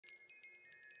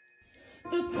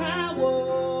The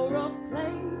power of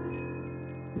play.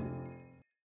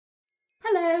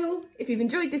 Hello! If you've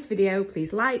enjoyed this video,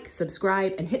 please like,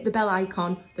 subscribe and hit the bell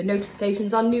icon for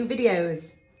notifications on new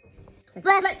videos.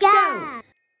 Let's go!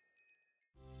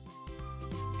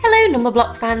 Hello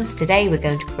Numberblock fans, today we're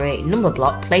going to create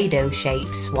Numberblock Play-Doh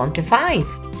shapes 1 to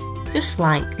 5. Just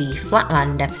like the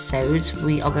Flatland episodes,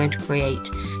 we are going to create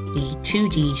the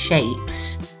 2D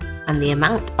shapes, and the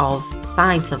amount of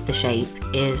sides of the shape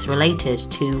is related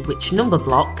to which number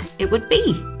block it would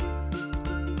be.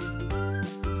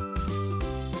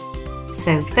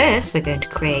 So first we're going to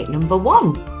create number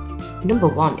 1. Number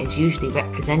 1 is usually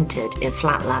represented in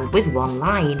Flatland with one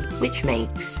line, which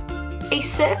makes a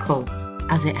circle,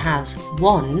 as it has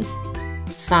one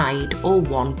side or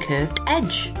one curved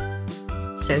edge.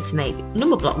 So to make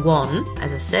number block 1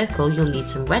 as a circle, you'll need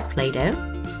some red Play-Doh,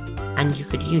 and you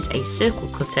could use a circle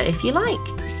cutter if you like.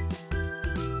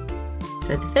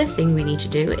 So the first thing we need to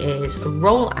do is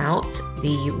roll out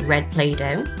the red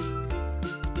Play-Doh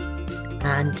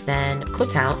and then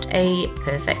cut out a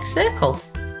perfect circle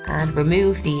and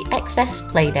remove the excess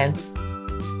Play-Doh.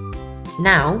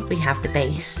 Now we have the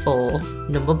base for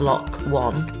number block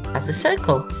 1 as a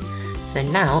circle. So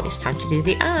now it's time to do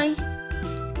the eye.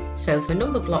 So for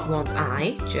number block 1's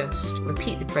eye, just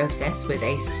repeat the process with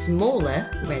a smaller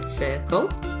red circle.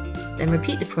 Then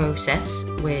repeat the process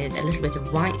with a little bit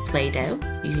of white Play-Doh.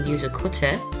 You can use a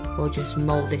cutter or just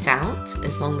mould it out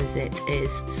as long as it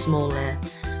is smaller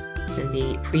than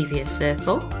the previous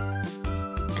circle.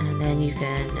 And then you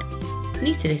can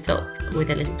neaten it up with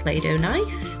a little Play-Doh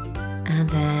knife. And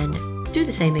then do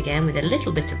the same again with a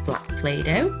little bit of black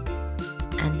Play-Doh.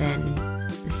 And then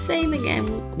the same again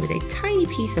with a tiny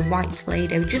piece of white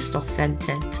Play-Doh just off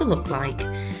centre to look like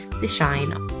the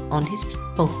shine on his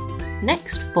pupil.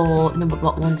 Next, for number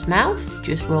block 1's mouth,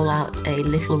 just roll out a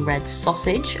little red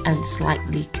sausage and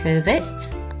slightly curve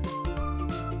it.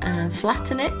 And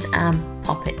flatten it and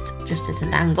pop it just at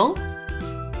an angle.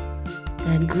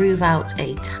 Then groove out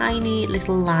a tiny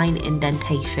little line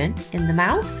indentation in the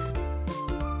mouth.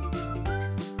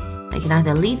 You can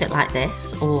either leave it like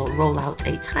this or roll out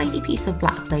a tiny piece of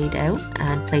black Play-Doh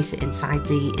and place it inside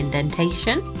the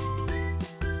indentation.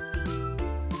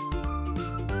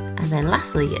 And then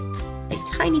lastly, get a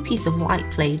tiny piece of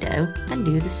white Play-Doh and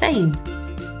do the same.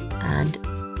 And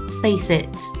place it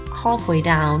halfway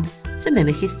down to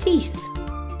mimic his teeth.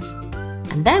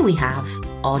 And there we have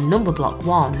our number block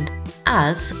 1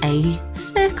 as a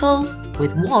circle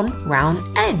with one round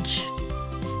edge.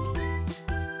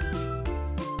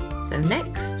 So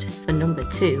next, for number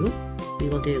 2, we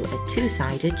will do a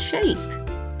two-sided shape,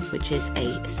 which is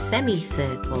a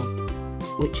semicircle,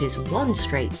 which is one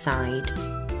straight side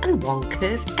and one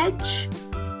curved edge.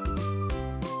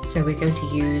 So we're going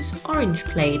to use orange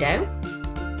Play-Doh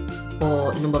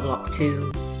for number block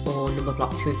 2, or number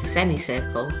block 2 as a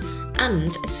semicircle,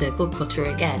 and a circle cutter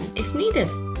again if needed.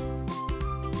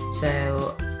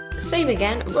 So same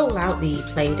again, roll out the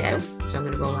Play-Doh. So I'm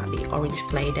going to roll out the orange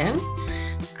Play-Doh.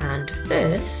 And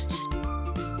first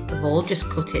of all, just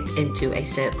cut it into a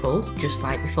circle, just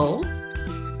like before.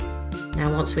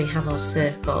 Now once we have our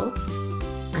circle,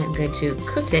 I'm going to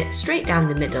cut it straight down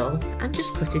the middle and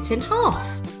just cut it in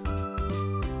half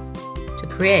to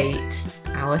create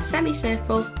our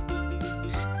semicircle.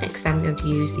 Next I'm going to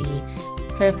use the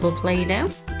purple Play-Doh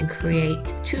and create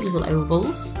 2 little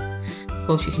ovals. Of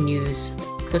course you can use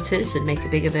cutters and make a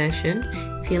bigger version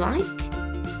if you like.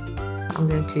 I'm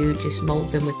going to just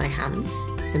mould them with my hands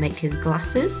to make his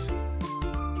glasses,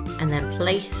 and then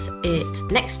place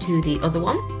it next to the other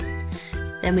one.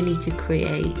 Then we need to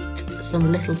create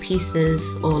some little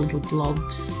pieces or little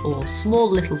blobs or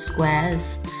small little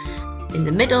squares in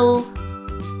the middle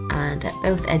and at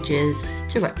both edges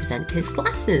to represent his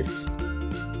glasses.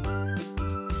 I'm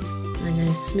going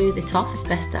to smooth it off as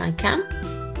best I can,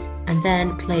 and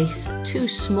then place 2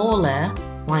 smaller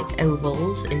white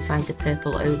ovals inside the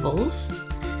purple ovals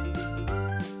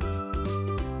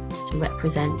to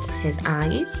represent his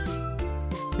eyes.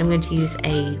 And I'm going to use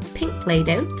a pink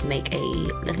Play-Doh to make a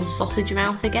little sausage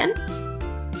mouth again.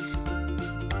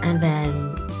 And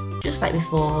then, just like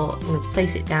before, I'm going to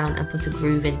place it down and put a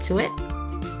groove into it.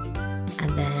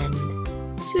 And then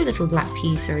 2 little black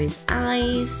peas for his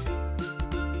eyes.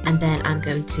 And then I'm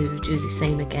going to do the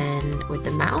same again with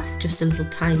the mouth, just a little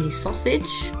tiny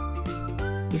sausage.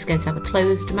 He's going to have a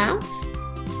closed mouth,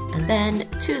 and then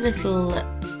 2 little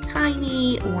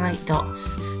tiny white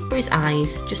dots for his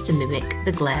eyes, just to mimic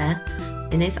the glare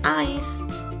in his eyes.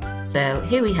 So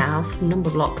here we have number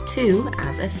block 2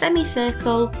 as a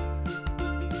semicircle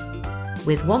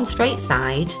with one straight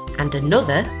side and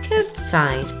another curved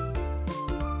side.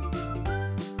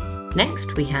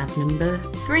 Next we have number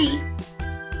 3,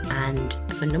 and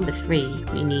for number 3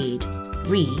 we need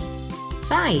 3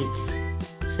 sides,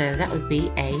 so that would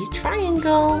be a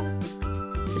triangle.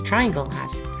 So triangle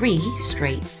has 3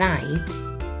 straight sides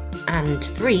and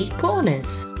 3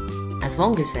 corners. As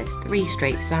long as there's 3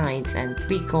 straight sides and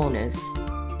 3 corners,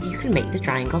 you can make the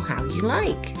triangle how you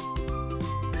like.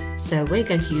 So we're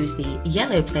going to use the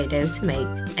yellow Play-Doh to make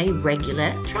a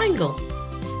regular triangle.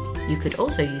 You could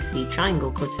also use the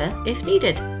triangle cutter if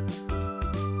needed.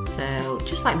 So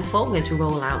just like before, I'm going to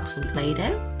roll out some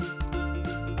Play-Doh.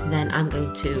 Then I'm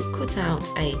going to cut out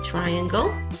a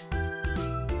triangle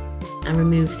and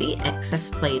remove the excess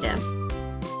Play-Doh.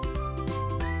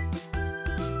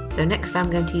 So next I'm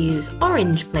going to use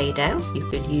orange Play-Doh. You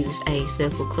could use a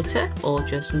circle cutter or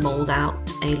just mould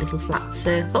out a little flat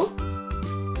circle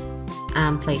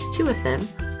and place 2 of them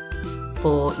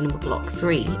for number block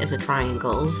 3 as a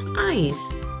triangle's eyes.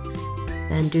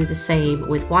 Then do the same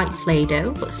with white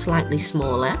Play-Doh but slightly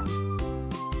smaller.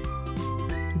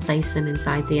 And place them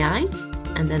inside the eye,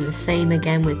 and then the same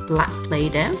again with black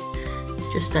Play-Doh,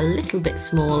 just a little bit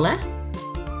smaller.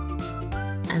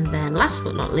 And then last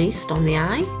but not least on the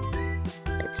eye,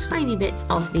 a tiny bit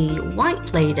of the white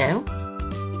Play-Doh,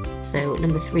 so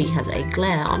number 3 has a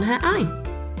glare on her eye.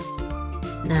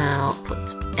 Now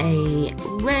put a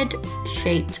red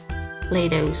shaped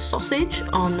Play-Doh sausage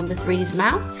on number 3's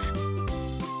mouth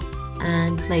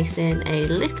and place in a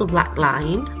little black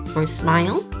line for a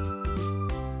smile.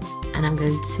 And I'm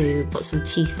going to put some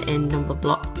teeth in number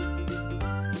block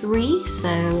 3, so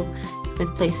I'm going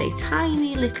to place a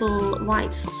tiny little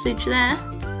white sausage there.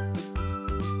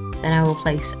 Then I will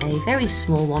place a very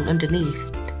small one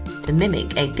underneath to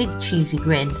mimic a big cheesy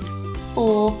grin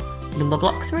for number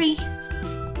block 3.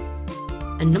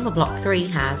 And number block 3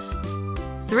 has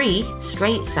 3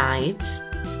 straight sides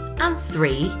and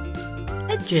 3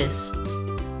 edges.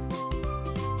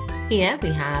 Here we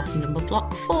have number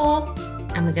block 4,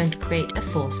 and we're going to create a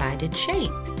 4-sided shape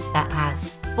that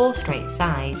has 4 straight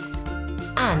sides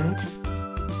and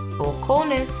 4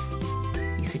 corners.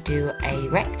 You could do a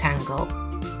rectangle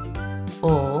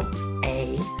or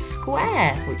a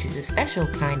square, which is a special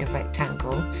kind of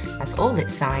rectangle as all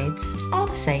its sides are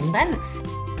the same length.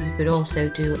 You could also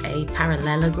do a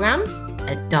parallelogram,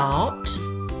 a dart,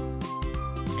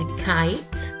 a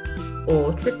kite,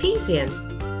 or trapezium.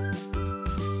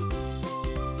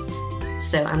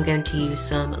 So I'm going to use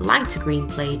some lighter green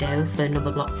Play-Doh for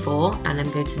number block 4, and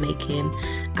I'm going to make him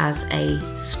as a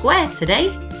square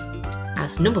today,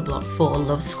 as number block 4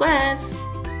 loves squares.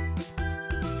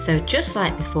 So just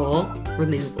like before,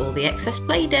 remove all the excess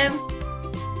Play-Doh.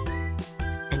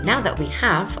 And now that we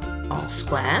have our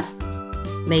square,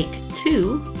 make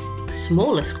 2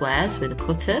 smaller squares with a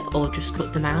cutter or just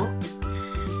cut them out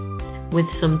with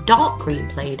some dark green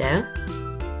Play-Doh,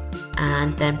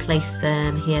 and then place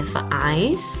them here for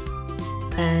eyes,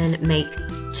 and make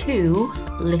 2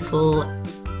 little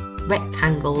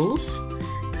rectangles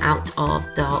out of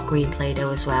dark green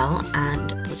Play-Doh as well, and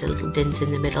put a little dint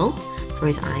in the middle for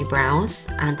his eyebrows,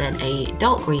 and then a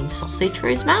dark green sausage for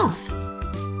his mouth.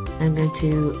 I'm going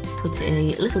to put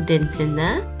a little dint in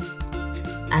there,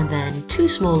 and then 2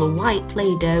 smaller white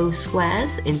Play-Doh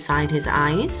squares inside his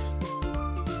eyes.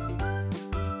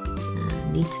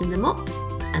 Neaten them up,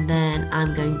 and then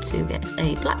I'm going to get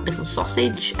a black little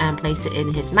sausage and place it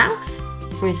in his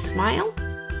mouth for his smile.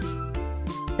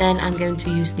 Then I'm going to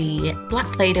use the black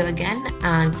Play-Doh again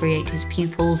and create his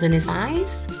pupils in his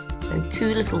eyes. So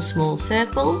 2 little small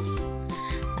circles,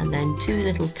 and then 2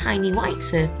 little tiny white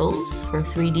circles for a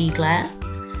 3D glare,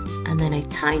 and then a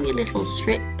tiny little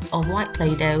strip of white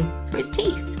Play-Doh for his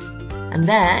teeth. And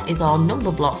there is our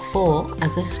number block 4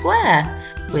 as a square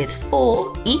with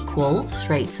 4 equal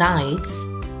straight sides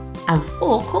and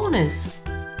 4 corners.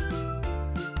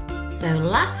 So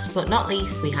last but not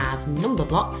least, we have number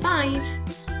block 5.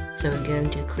 So we're going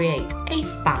to create a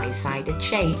 5-sided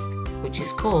shape, which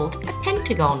is called a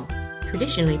pentagon.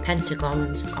 Traditionally,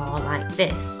 pentagons are like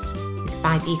this, with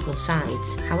 5 equal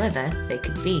sides. However, they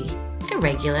could be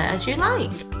irregular as you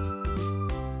like.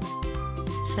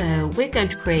 So we're going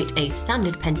to create a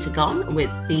standard pentagon with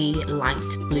the light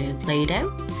blue Play-Doh.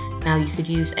 Now you could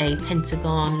use a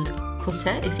pentagon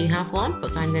cutter if you have one,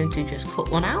 but I'm going to just cut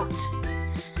one out.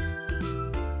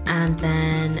 And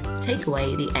then take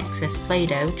away the excess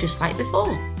Play-Doh just like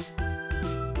before.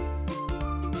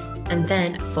 And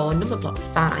then for number block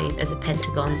 5 as a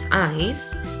pentagon's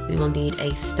eyes, we will need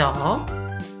a star.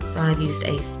 So I've used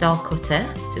a star cutter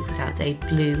to cut out a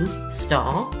blue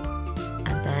star,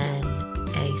 and then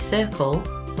a circle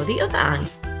for the other eye.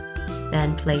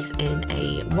 Then place in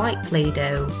a white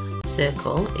Play-Doh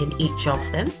circle in each of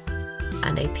them,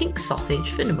 and a pink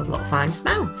sausage for Numberblock 5's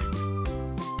mouth.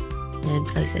 Then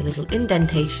place a little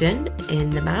indentation in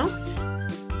the mouth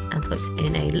and put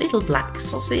in a little black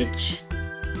sausage,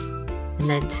 and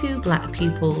then 2 black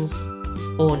pupils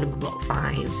for Numberblock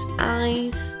 5's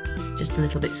eyes, just a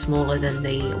little bit smaller than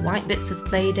the white bits of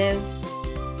Play-Doh,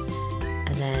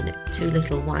 and then 2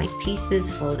 little white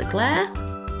pieces for the glare.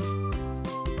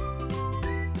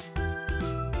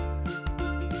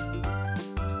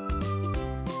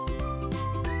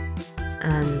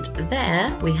 And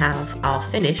there we have our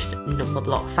finished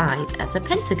Numberblock 5 as a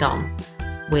pentagon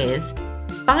with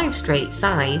 5 straight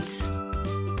sides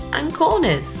and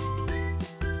corners.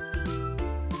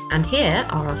 And here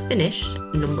are our finished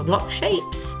Numberblock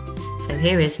shapes. So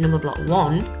here is Numberblock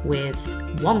 1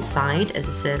 with 1 side as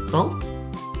a circle,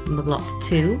 Numberblock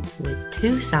 2 with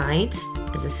 2 sides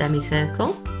as a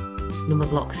semicircle,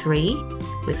 Numberblock 3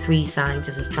 with 3 sides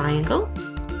as a triangle,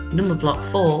 Numberblock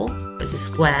 4 as a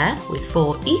square with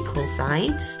 4 equal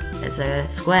sides as a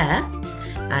square,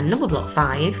 and Numberblock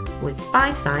 5 with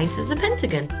 5 sides as a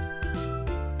pentagon.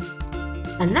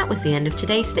 And that was the end of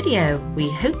today's video.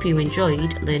 We hope you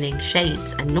enjoyed learning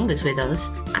shapes and numbers with us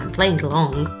and playing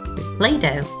along with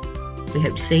Play-Doh. We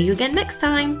hope to see you again next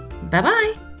time. Bye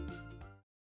bye!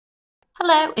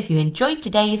 Hello, if you enjoyed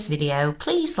today's video,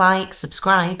 please like,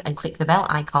 subscribe and click the bell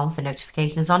icon for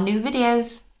notifications on new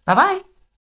videos. Bye bye!